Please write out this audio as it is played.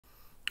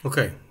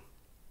Okay,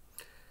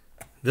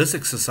 this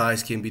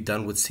exercise can be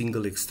done with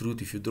single extrude.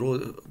 If you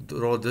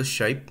draw this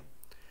shape,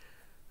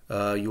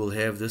 you will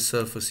have this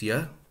surface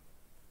here,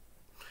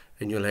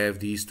 and you'll have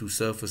these two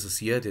surfaces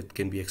here that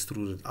can be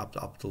extruded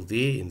up till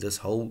there. In this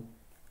whole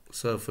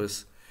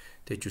surface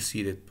that you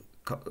see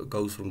that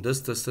goes from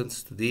this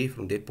distance to there,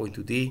 from that point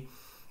to there,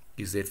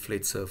 is that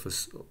flat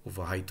surface of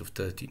a height of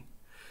 13.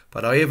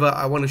 But however,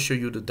 I want to show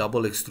you the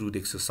double extrude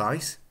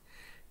exercise.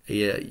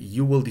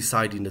 You will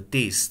decide in the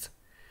test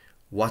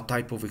what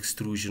type of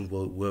extrusion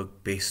will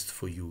work best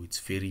for you. It's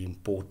very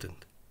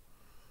important.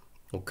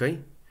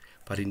 Okay,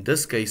 but in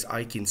this case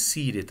I can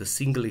see that a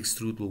single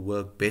extrude will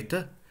work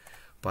better,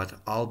 but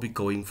I'll be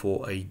going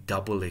for a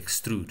double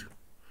extrude.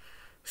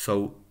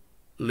 So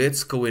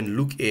let's go and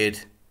look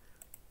at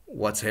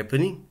what's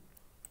happening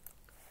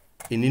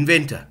in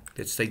Inventor.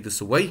 Let's take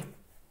this away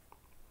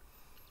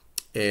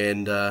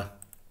and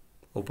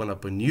open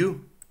up a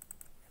new.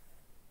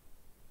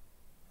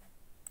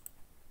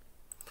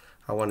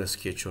 I want to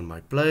sketch on my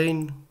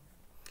plane,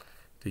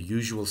 the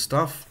usual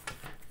stuff,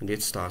 and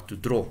let's start to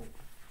draw.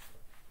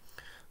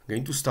 I'm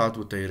going to start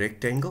with a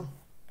rectangle.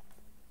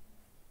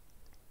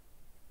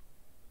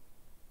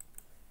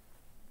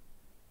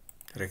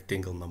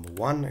 Rectangle number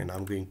 1, and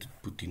I'm going to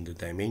put in the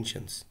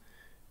dimensions.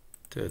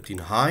 13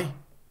 high,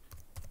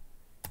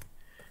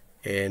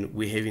 and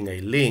we're having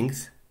a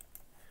length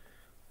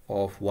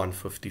of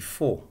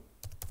 154.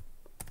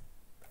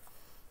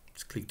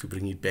 Let's click to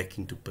bring it back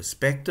into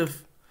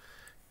perspective.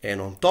 And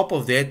on top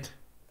of that,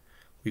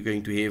 we're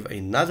going to have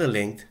another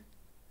length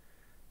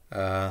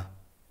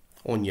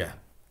on here.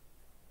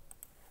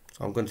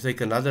 So I'm going to take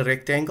another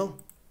rectangle,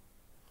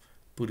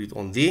 put it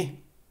on there,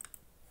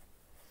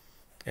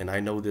 and I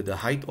know that the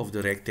height of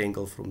the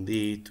rectangle from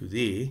there to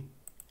there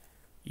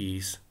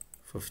is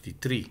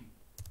 53.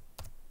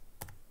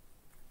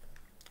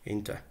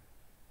 Enter.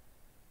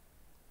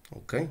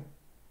 Okay.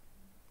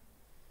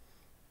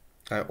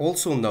 I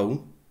also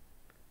know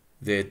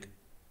that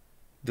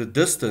the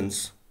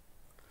distance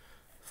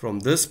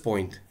from this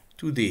point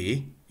to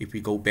there, if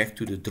we go back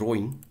to the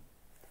drawing,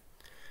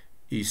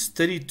 is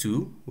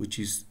 32, which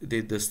is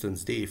the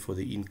distance there for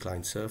the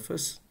inclined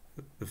surface.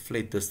 The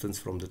flat distance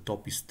from the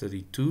top is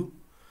 32,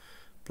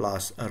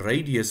 plus a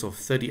radius of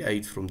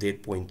 38 from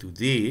that point to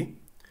there,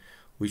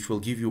 which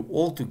will give you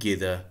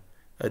altogether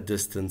a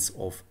distance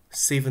of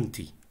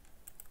 70.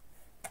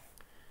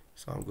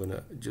 So I'm going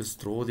to just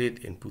draw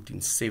that and put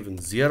in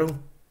 70.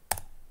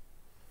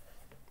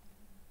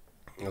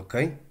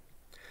 Okay.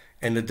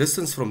 And the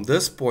distance from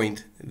this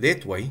point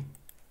that way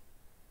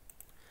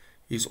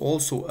is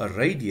also a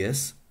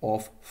radius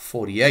of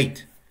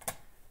 48.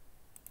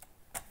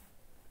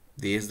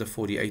 There's the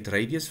 48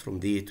 radius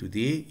from there to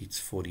there. It's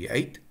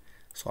 48.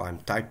 So I'm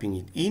typing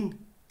it in.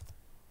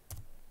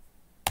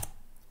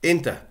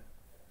 Enter.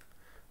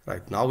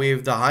 Right, now we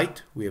have the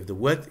height, we have the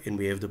width, and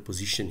we have the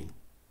positioning.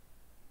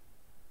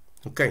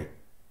 Okay.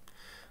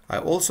 I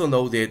also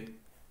know that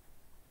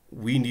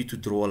we need to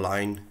draw a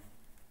line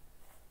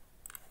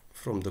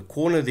from the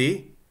corner there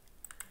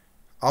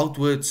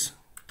outwards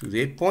to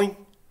that point,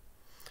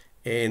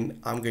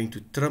 and I'm going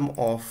to trim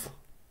off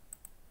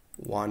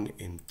 1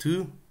 and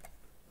 2.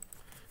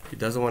 If it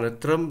doesn't want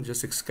to trim,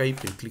 just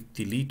escape and click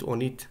delete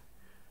on it,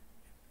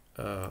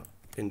 and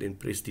then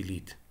press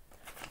delete.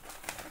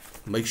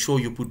 Make sure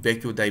you put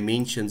back your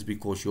dimensions,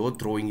 because your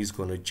drawing is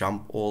going to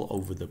jump all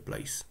over the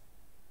place.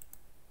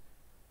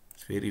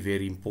 It's very,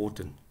 very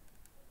important.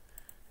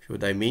 If your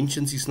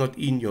dimensions is not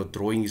in, your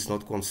drawing is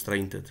not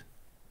constrained.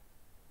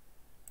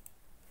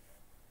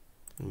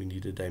 And we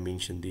need a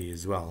dimension there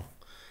as well.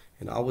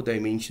 And our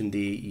dimension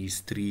there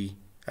is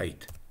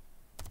 38.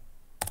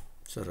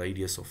 It's a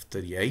radius of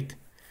 38.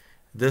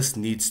 This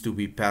needs to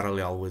be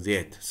parallel with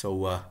that.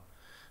 So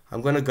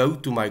I'm going to go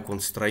to my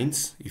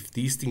constraints. If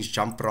these things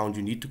jump around,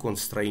 you need to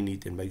constrain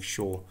it and make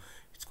sure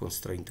it's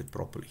constrained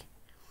properly.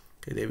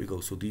 Okay, there we go.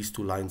 So these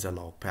two lines are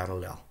now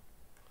parallel.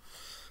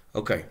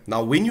 Okay,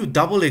 now when you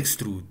double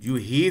extrude, you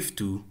have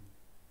to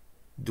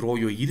draw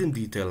your hidden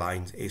detail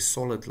lines as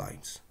solid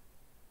lines.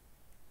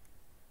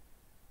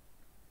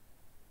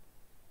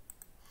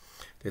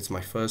 That's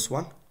my first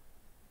one.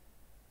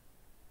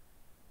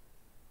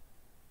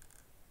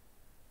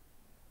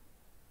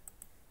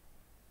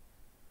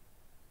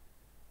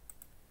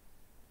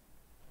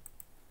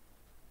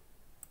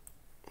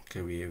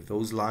 Okay, we have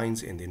those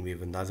lines, and then we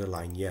have another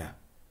line here.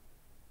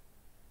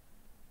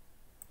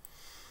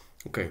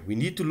 Okay, we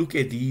need to look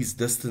at these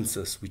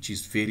distances, which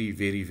is very,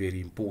 very, very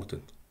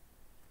important.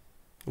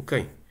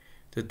 Okay,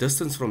 the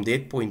distance from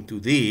that point to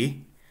there,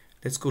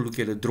 let's go look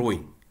at a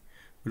drawing.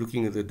 We're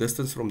looking at the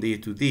distance from there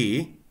to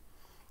there.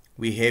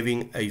 We're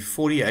having a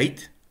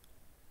 48.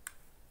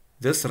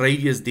 This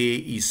radius there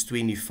is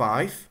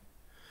 25.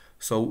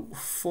 So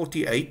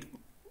 48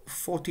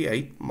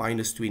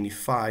 minus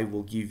 25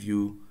 will give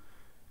you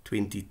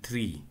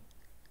 23.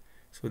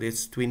 So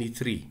that's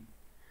 23.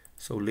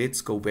 So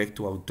let's go back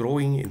to our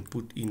drawing and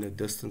put in a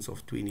distance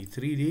of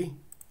 23 there.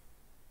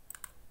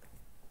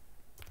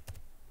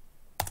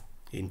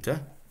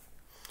 Enter.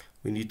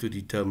 we need to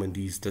determine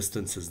these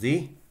distances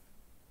there.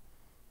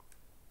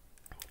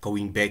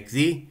 Going back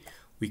there,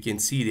 we can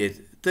see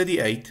that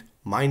 38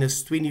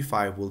 minus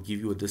 25 will give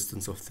you a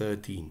distance of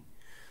 13.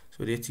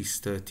 So that is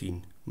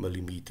 13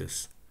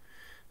 millimeters.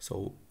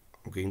 So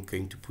I'm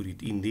going to put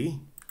it in there.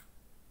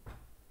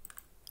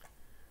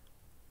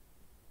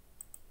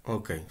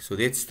 Okay, so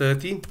that's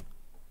 13.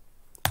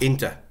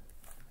 Enter.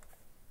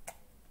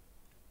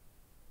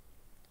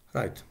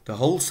 Right, the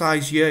hole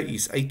size here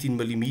is 18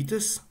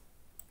 millimeters.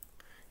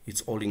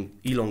 It's all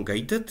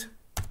elongated.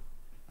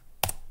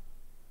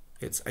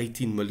 It's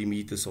 18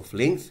 millimeters of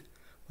length,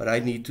 but I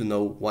need to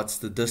know what's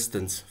the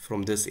distance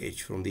from this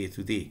edge, from there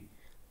to there.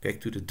 Back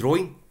to the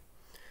drawing.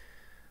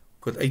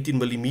 Got 18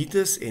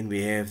 millimeters and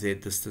we have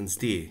that distance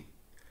there.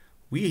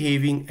 We're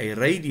having a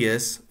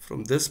radius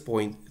from this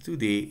point to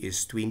there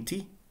is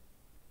 20.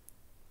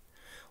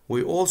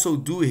 We also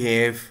do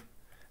have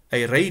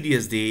a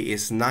radius there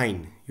is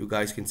 9. You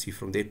guys can see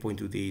from that point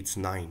to there it's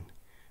 9.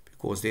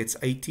 Because that's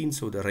 18,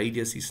 so the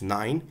radius is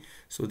 9.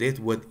 So that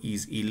width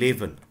is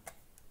 11.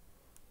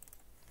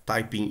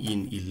 Typing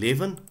in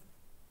 11.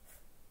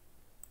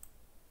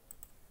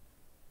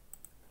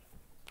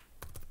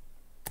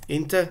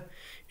 Enter.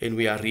 And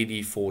we are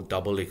ready for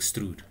double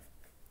extrude.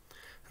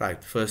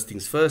 Right, first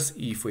things first,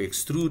 if we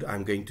extrude,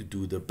 I'm going to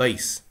do the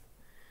base.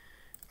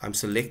 I'm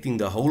selecting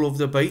the whole of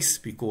the base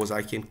because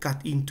I can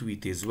cut into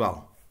it as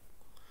well.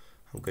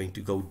 I'm going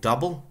to go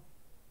double.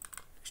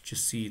 Let's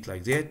just see it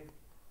like that.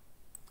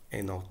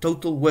 And our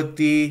total width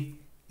there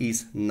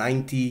is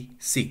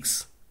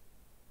 96.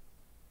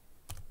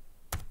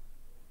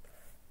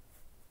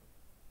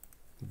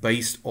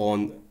 Based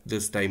on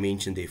this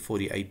dimension there,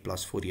 48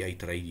 plus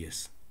 48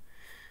 radius.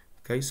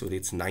 Okay, so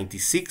that's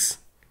 96.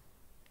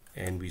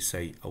 And we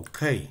say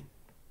OK.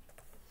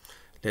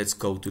 Let's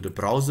go to the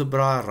browser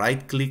bar,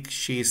 right click,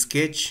 share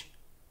sketch.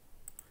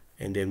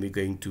 And then we're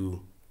going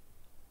to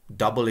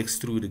double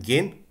extrude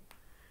again.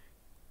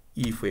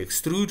 If we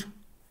extrude,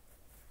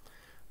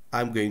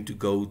 I'm going to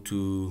go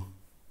to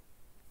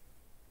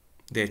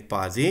that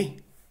part there.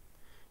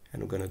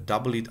 And I'm going to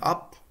double it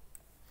up.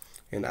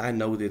 And I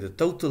know that the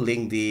total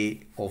length there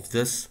of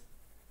this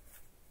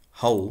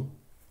hole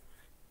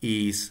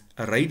is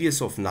a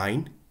radius of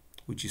 9,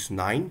 which is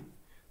 9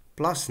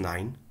 plus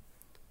 9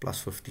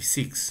 plus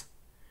 56,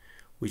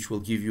 which will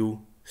give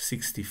you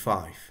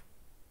 65.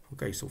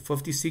 Okay, so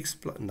 56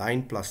 plus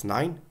 9 plus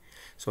 9,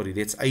 sorry,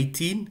 that's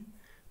 18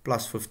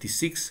 plus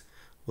 56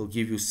 will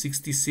give you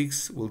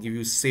 66, will give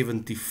you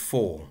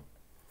 74.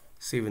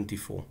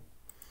 74.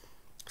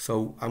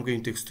 So I'm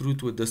going to extrude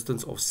to a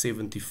distance of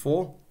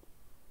 74.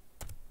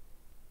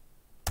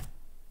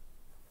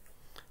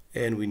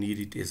 And we need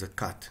it as a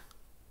cut.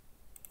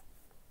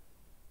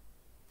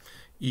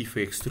 If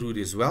we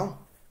extrude as well,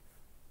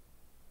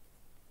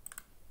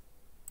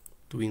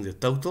 doing the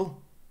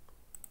total,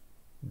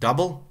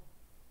 double,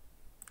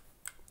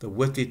 the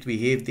width that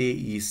we have there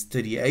is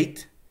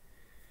 38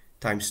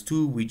 times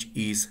 2, which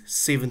is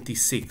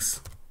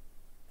 76.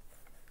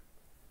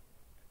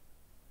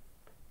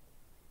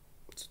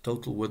 It's a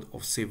total width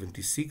of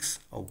 76.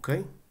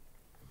 Okay,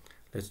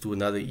 let's do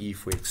another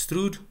if we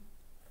extrude.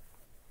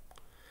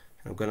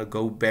 I'm going to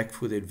go back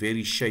for that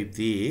very shape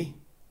there.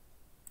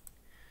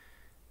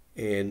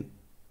 And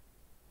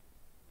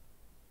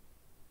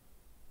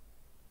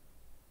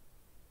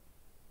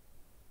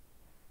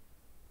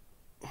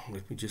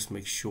let me just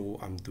make sure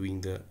I'm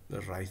doing the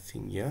right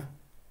thing here.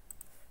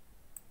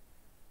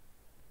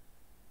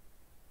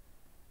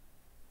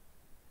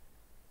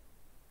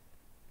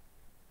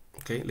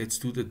 Okay, let's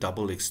do the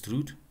double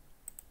extrude.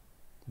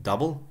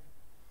 Double.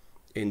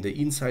 And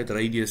the inside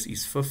radius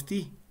is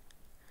 50.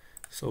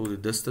 So the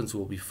distance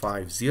will be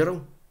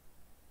 50.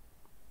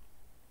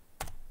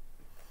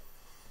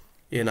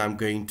 And I'm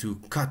going to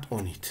cut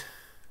on it.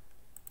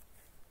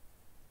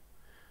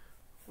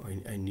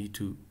 I need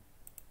to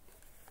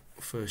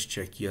first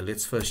check here.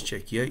 Let's first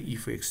check here.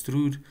 If we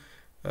extrude,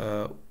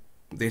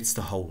 that's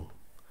the hole.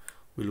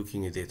 We're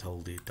looking at that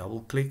hole there.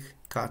 Double click,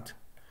 cut,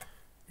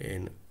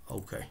 and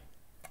okay.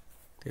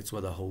 That's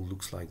what the hole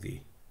looks like there.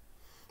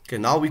 Okay,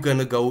 now we're going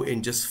to go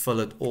and just fill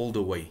it all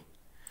the way.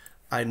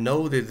 I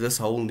know that this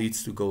hole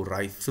needs to go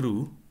right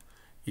through.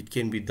 It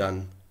can be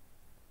done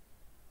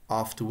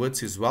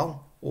afterwards as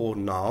well, or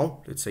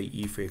now. Let's say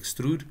if we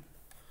extrude,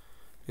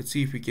 let's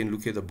see if we can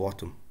look at the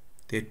bottom,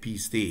 that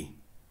piece there.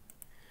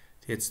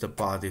 That's the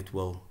part that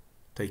will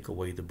take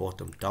away the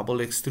bottom. Double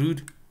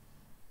extrude,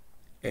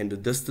 and the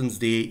distance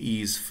there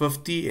is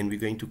 50, and we're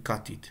going to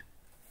cut it.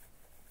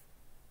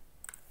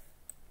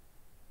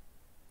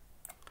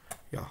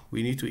 Yeah,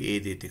 we need to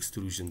add that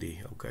extrusion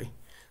there. Okay,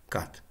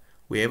 cut.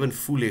 We haven't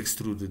fully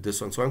extruded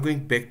this one, so I'm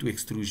going back to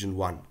extrusion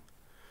 1.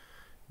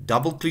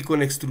 Double click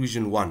on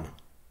extrusion 1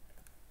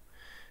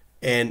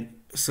 and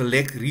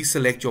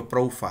reselect your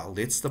profile.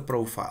 That's the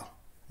profile.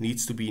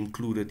 Needs to be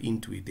included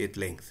into it, that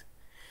length.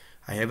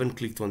 I haven't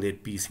clicked on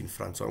that piece in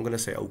front, so I'm going to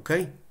say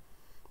OK.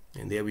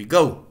 And there we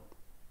go.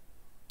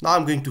 Now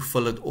I'm going to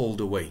fill it all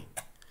the way.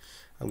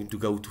 I'm going to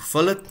go to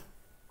fillet.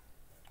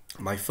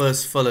 My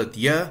first fillet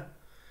here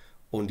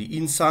on the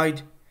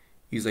inside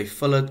is a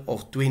fillet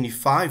of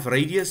 25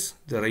 radius.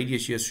 The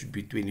radius here should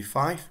be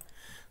 25.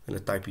 I'm going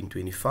to type in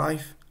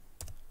 25.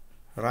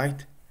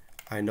 Right.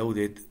 I know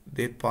that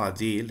that part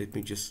there, let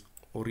me just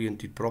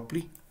orient it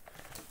properly.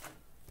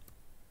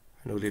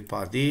 I know that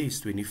part there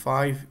is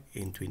 25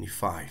 and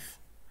 25.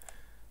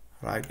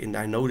 Right, and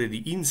I know that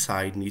the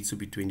inside needs to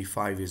be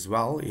 25 as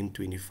well and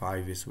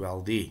 25 as well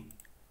there.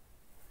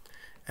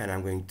 And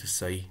I'm going to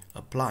say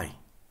apply.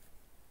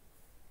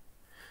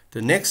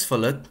 The next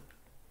fillet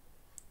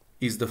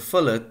is the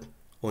fillet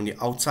on the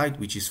outside,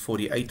 which is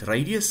 48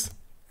 radius.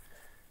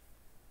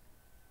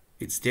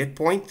 It's that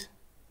point,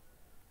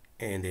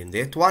 and then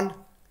that one,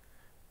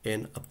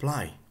 and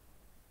apply.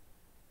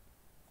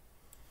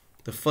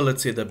 The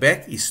fillets at the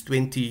back is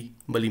 20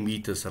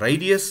 millimeters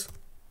radius.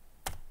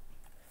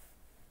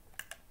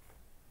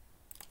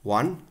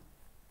 1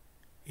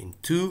 and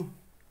 2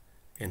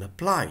 and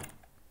apply.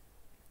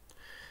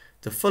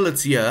 The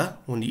fillets here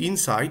on the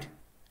inside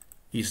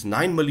is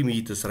 9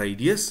 millimeters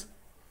radius.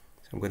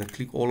 So I'm going to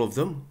click all of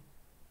them.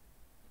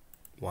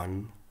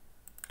 1,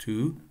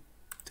 2,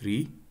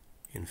 3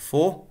 and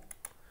 4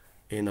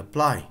 and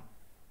apply.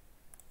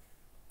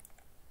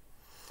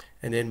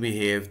 And then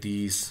we have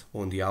these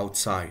on the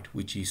outside,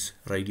 which is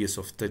radius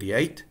of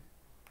 38.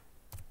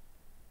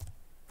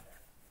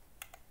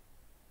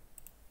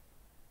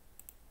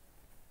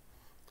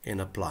 And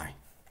apply.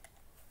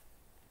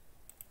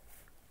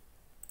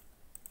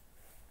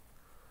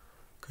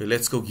 Okay,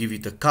 let's go give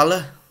it a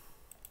color.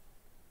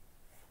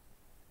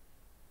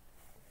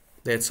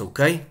 That's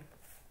okay.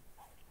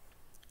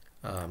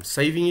 I'm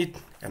saving it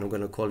and I'm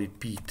going to call it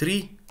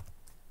P3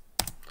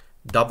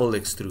 double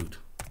extrude.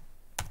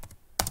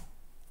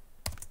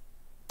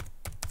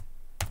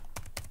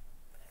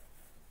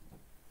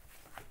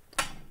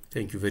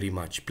 Thank you very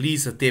much.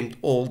 Please attempt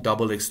all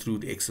double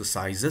extrude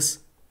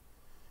exercises.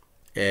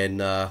 And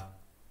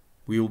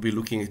we will be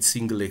looking at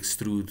single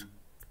extrude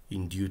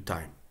in due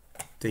time.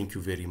 Thank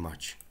you very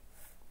much.